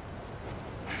going?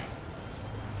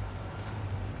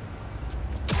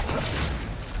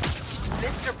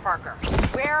 Mr. Parker,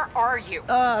 where are you?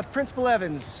 Principal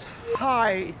Evans.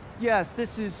 Hi. Yes,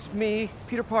 this is me,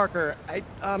 Peter Parker.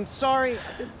 I'm sorry.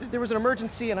 There was an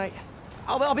emergency and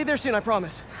I'll be there soon, I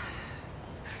promise.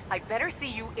 I better see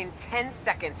you in 10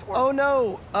 seconds or— Oh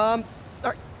no.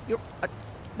 You're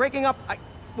breaking up.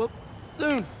 Well,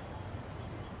 soon.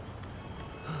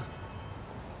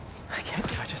 I can't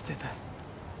believe I just did that.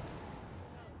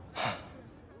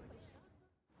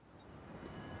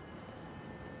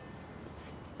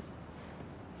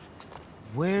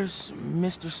 Where's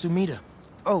Mr. Sumida?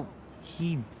 Oh,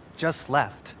 he just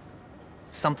left.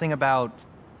 Something about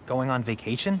going on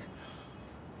vacation?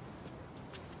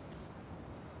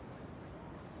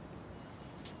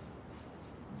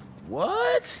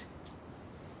 What?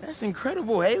 That's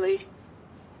incredible, Haley.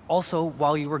 Also,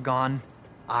 while you were gone,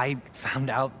 I found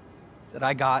out that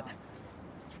I got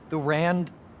the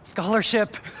Rand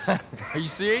scholarship. Are you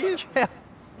serious? Yeah.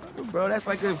 Bro, that's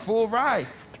like a full ride.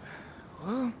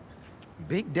 Well,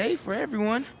 big day for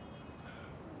everyone.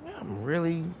 I'm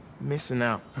really missing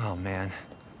out. Oh, man.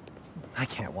 I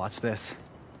can't watch this.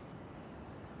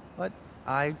 But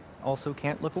I also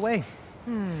can't look away.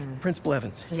 Principal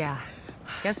Evans. Yeah.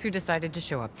 Guess who decided to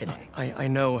show up today? I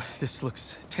know this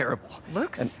looks terrible.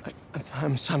 Looks? And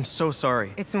I'm so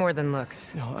sorry. It's more than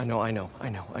looks. No, I know.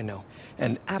 And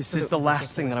this is absolutely the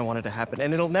last thing that I wanted to happen,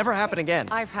 and it'll never happen again.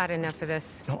 I've had enough of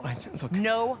this. No, look.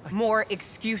 No more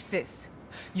excuses.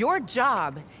 Your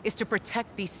job is to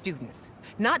protect these students,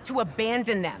 not to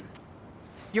abandon them.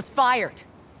 You're fired.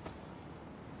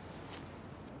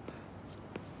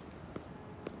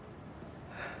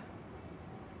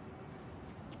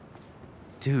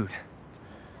 Dude.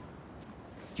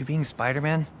 You being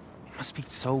Spider-Man, it must be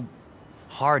so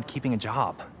hard keeping a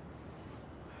job.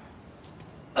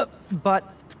 But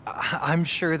I'm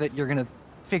sure that you're gonna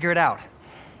figure it out.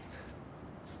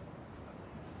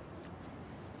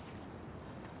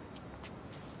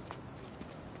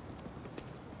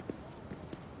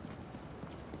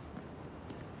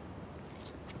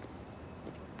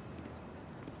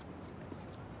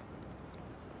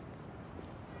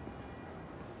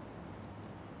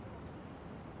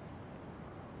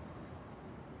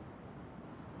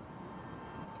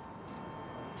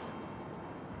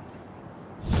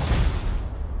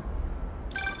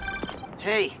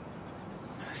 Hey.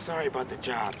 Sorry about the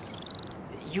job.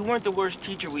 You weren't the worst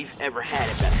teacher we've ever had,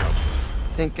 if that helps.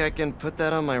 Think I can put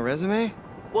that on my resume?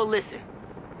 Well, listen.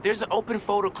 There's an open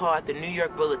photo call at the New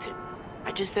York Bulletin.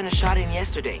 I just sent a shot in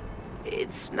yesterday.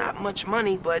 It's not much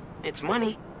money, but it's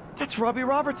money. That's Robbie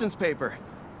Robertson's paper.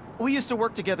 We used to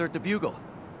work together at the Bugle.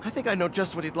 I think I know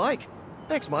just what he'd like.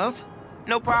 Thanks, Miles.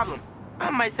 No problem. I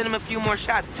might send him a few more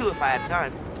shots, too, if I have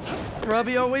time.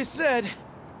 Robbie always said,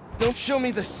 don't show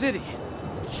me the city.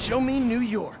 Show me New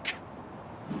York.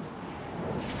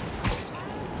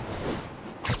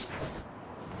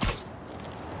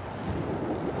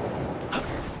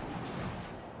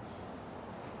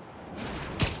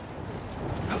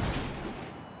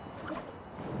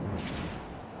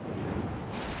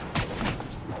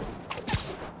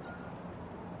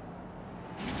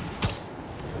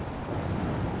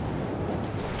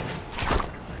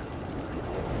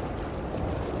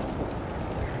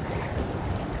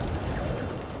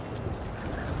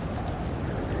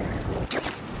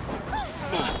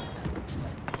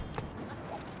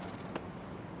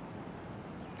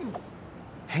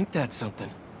 Ain't that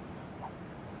something?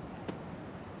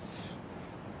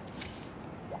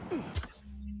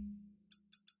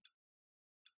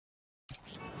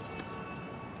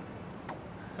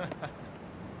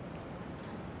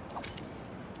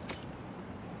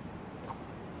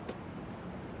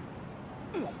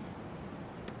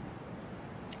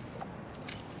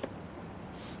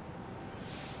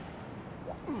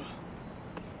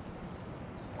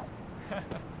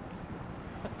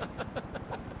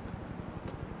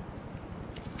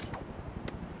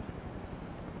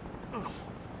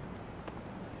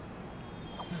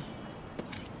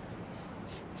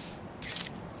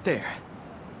 There.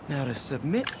 Now to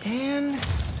submit and...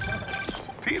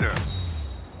 Peter!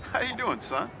 How you doing,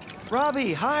 son?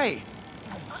 Robbie, hi!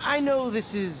 I know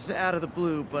this is out of the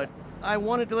blue, but I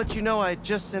wanted to let you know I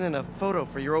just sent in a photo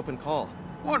for your open call.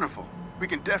 Wonderful. We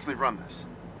can definitely run this.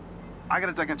 I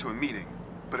gotta duck into a meeting,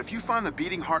 but if you find the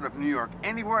beating heart of New York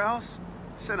anywhere else,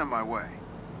 send it my way.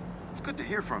 It's good to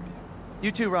hear from you.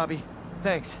 You too, Robbie.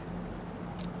 Thanks.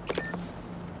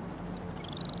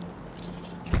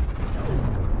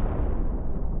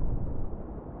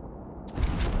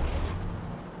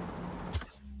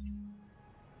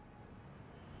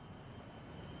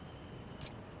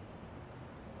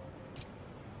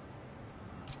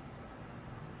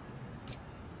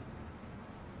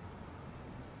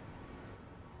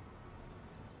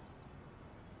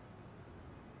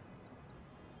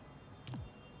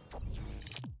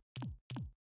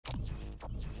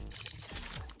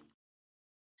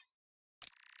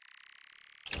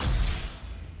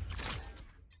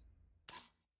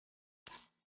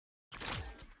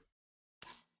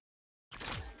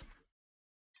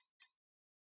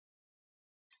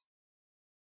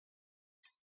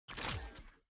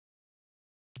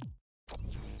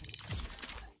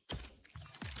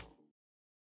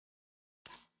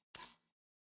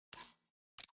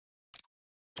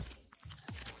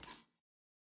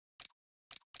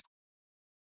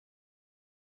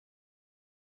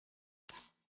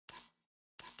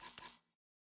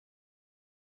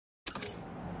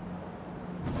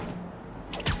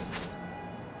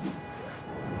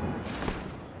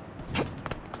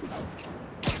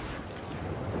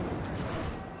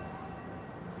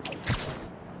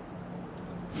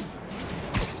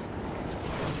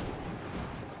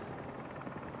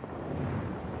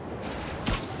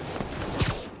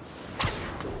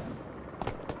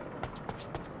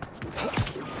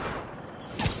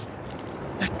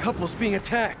 Couple's being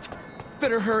attacked.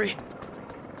 Better hurry.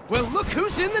 Well, look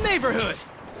who's in the neighborhood!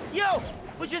 Yo!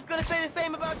 Was just gonna say the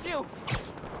same about you.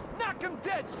 Knock him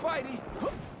dead, Spidey!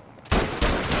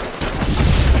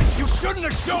 You shouldn't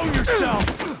have shown yourself!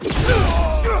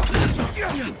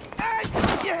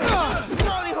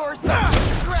 Charlie horse!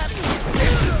 Grab me!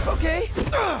 Okay?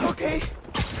 Okay.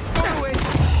 Go away.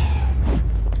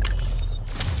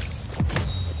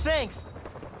 Thanks.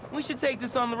 We should take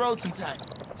this on the road sometime.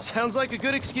 Sounds like a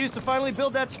good excuse to finally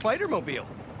build that Spider-Mobile.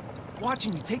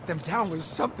 Watching you take them down was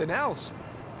something else.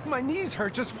 My knees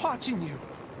hurt just watching you.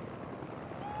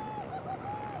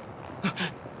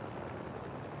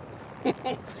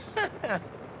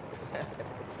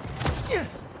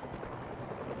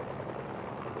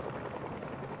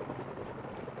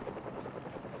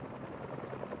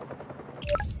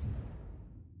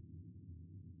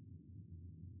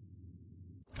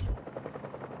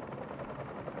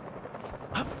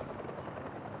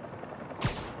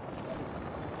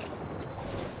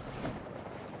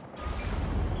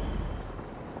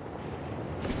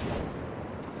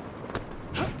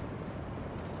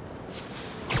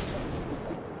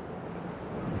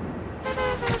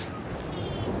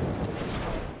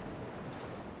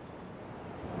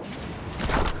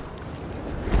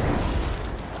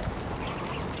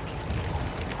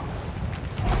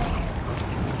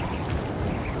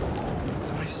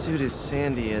 suit is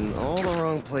sandy in all the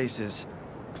wrong places.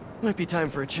 Might be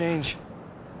time for a change.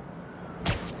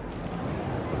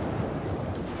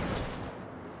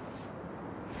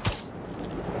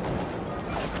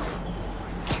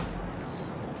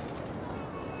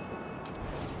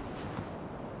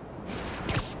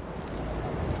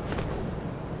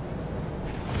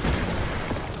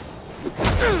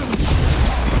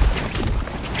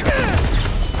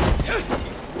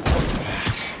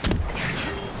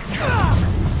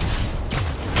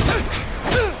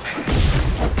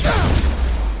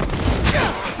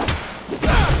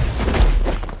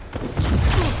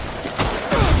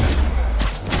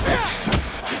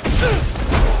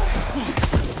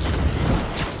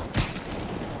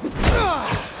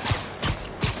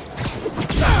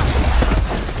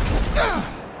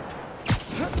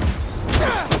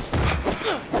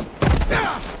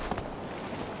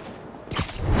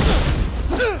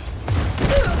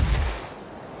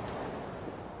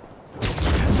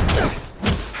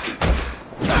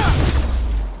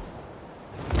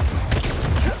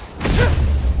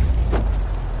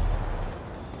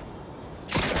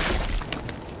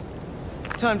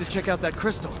 Time to check out that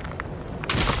crystal.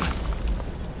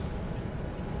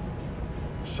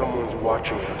 Someone's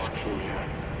watching us, Kimia.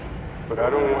 But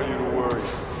I don't want you to worry.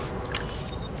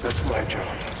 That's my job.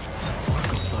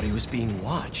 I thought he was being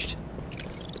watched.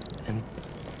 And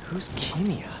who's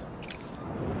Kimia?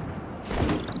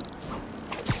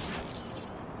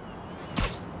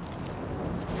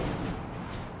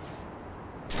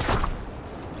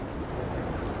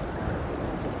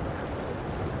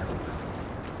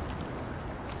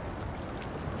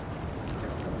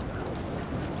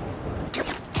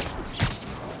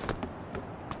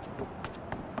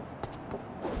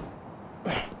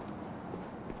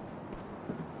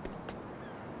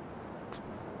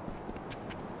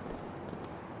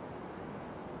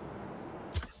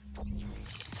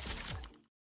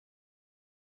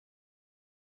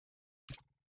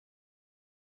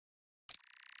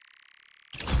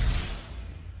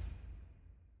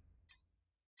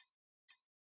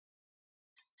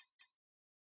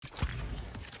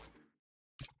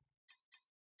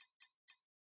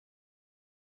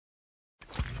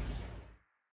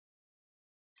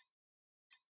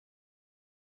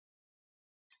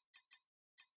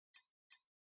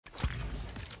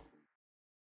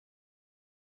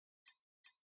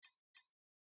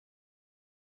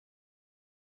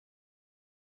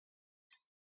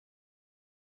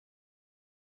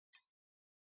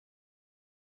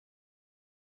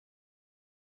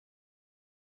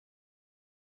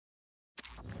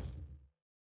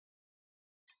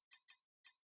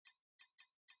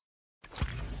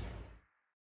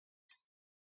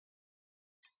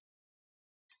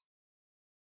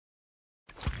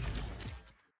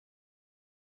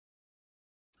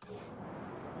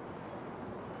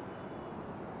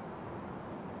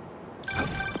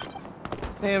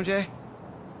 Hey, MJ.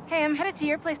 Hey, I'm headed to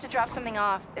your place to drop something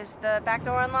off. Is the back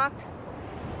door unlocked?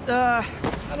 I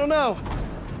don't know.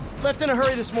 Left in a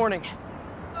hurry this morning.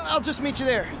 I'll just meet you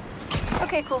there.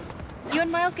 Okay, cool. You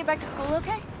and Miles get back to school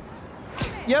okay?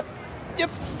 Yep.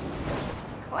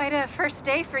 Quite a first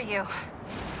day for you.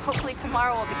 Hopefully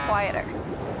tomorrow will be quieter.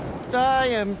 I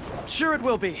am sure it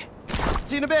will be.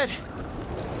 See you in a bit.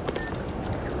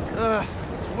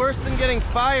 It's worse than getting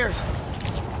fired.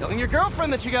 Telling your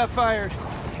girlfriend that you got fired.